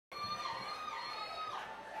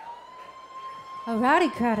A rowdy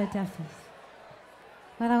crowd of duffers.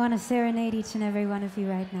 Well, I want to serenade each and every one of you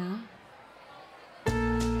right now.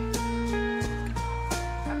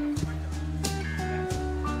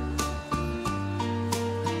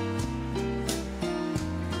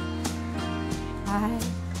 I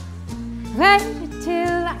waited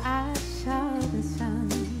till I saw the sun.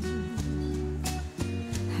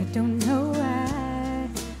 I don't know why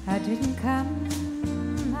I didn't come.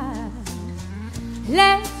 I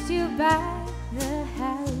left you by the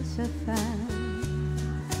house of fun.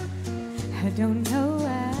 I don't know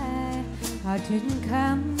why I didn't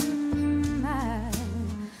come.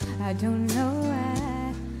 I don't know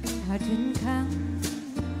why I didn't come.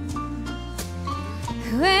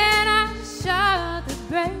 When I saw the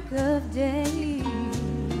break of day,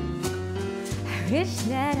 I wish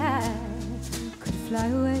that I could fly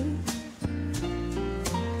away.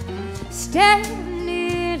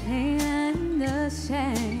 Standing in the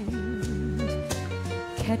sand,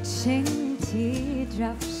 catching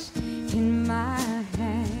teardrops in my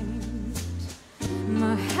hand.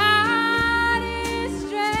 My heart is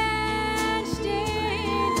drenched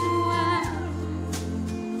in wine.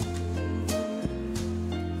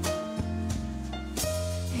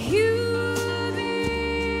 You'll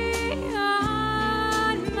be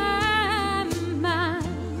on my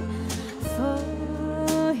mind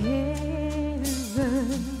forever.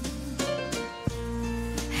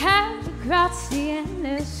 And across the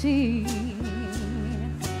endless sea,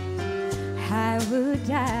 I would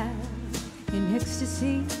die in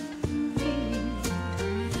ecstasy,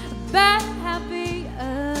 but I'll be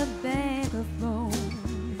a bag of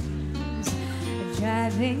bones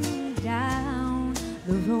driving down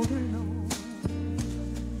the road alone.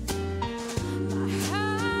 My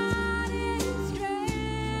heart is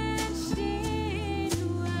drenched in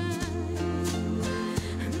wine.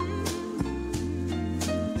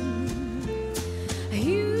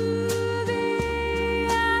 You'll be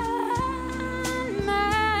on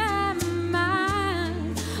my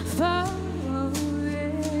mind forever.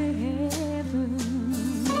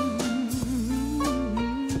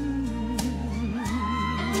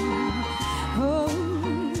 Oh,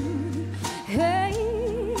 hey,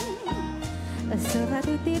 so I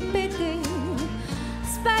do dip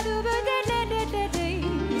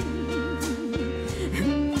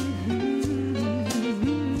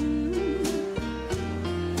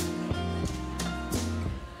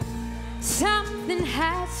something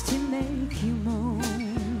has to make you moan.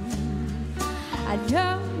 I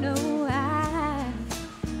don't know why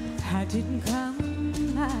I didn't come.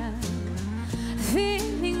 I'm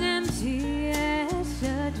feeling empty as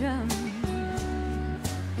a drum.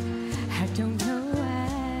 I don't know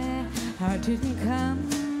why I didn't come.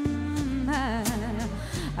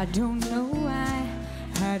 I don't know why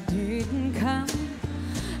I didn't come.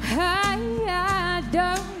 I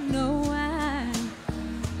don't know why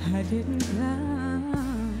I didn't come.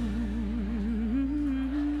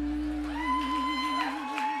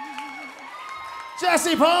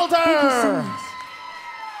 Jessie Poulter! Thank you so much.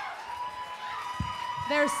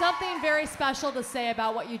 There's something very special to say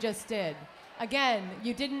about what you just did. Again,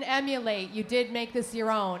 you didn't emulate, you did make this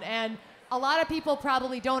your own. And a lot of people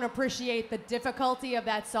probably don't appreciate the difficulty of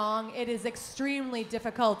that song. It is extremely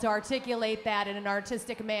difficult to articulate that in an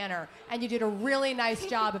artistic manner. And you did a really nice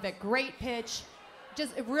job of it. Great pitch.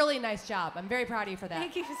 Just a really nice job. I'm very proud of you for that.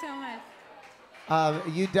 Thank you so much.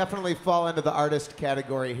 You definitely fall into the artist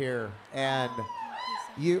category here, and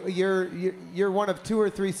you're one of 2 or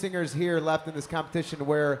 3 singers here left in this competition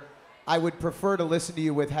where I would prefer to listen to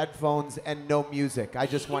you with headphones and no music. I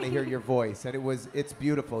just want to hear your voice, and it's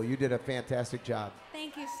beautiful. You did a fantastic job.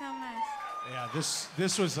 Thank you so much. Yeah,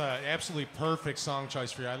 this was an absolutely perfect song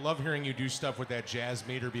choice for you. I love hearing you do stuff with that jazz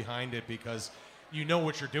meter behind it because you know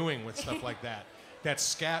what you're doing with stuff like that. That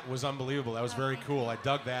scat was unbelievable. That was very cool. I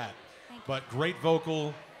dug that. But great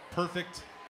vocal, perfect